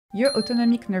Your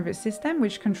autonomic nervous system,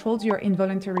 which controls your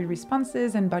involuntary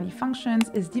responses and body functions,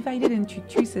 is divided into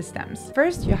two systems.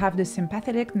 First, you have the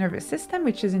sympathetic nervous system,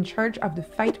 which is in charge of the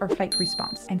fight or flight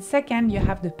response. And second, you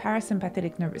have the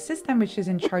parasympathetic nervous system, which is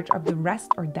in charge of the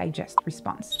rest or digest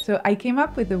response. So I came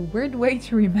up with a weird way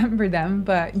to remember them,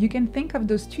 but you can think of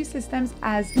those two systems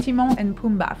as Timon and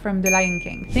Pumbaa from The Lion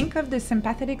King. Think of the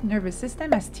sympathetic nervous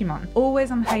system as Timon,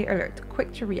 always on high alert,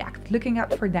 quick to react, looking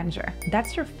out for danger.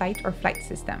 That's your fight or flight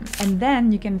system. And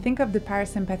then you can think of the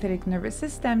parasympathetic nervous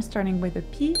system, starting with a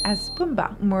P, as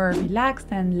Pumbaa, more relaxed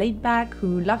and laid back,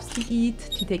 who loves to eat,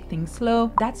 to take things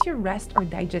slow. That's your rest or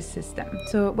digest system.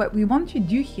 So what we want to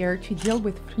do here to deal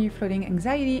with free-floating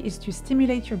anxiety is to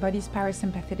stimulate your body's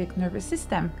parasympathetic nervous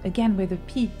system, again with a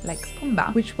P, like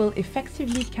Pumbaa, which will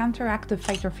effectively counteract the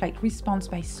fight or flight response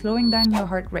by slowing down your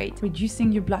heart rate,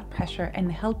 reducing your blood pressure,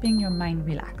 and helping your mind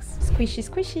relax. Squishy,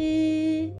 squishy!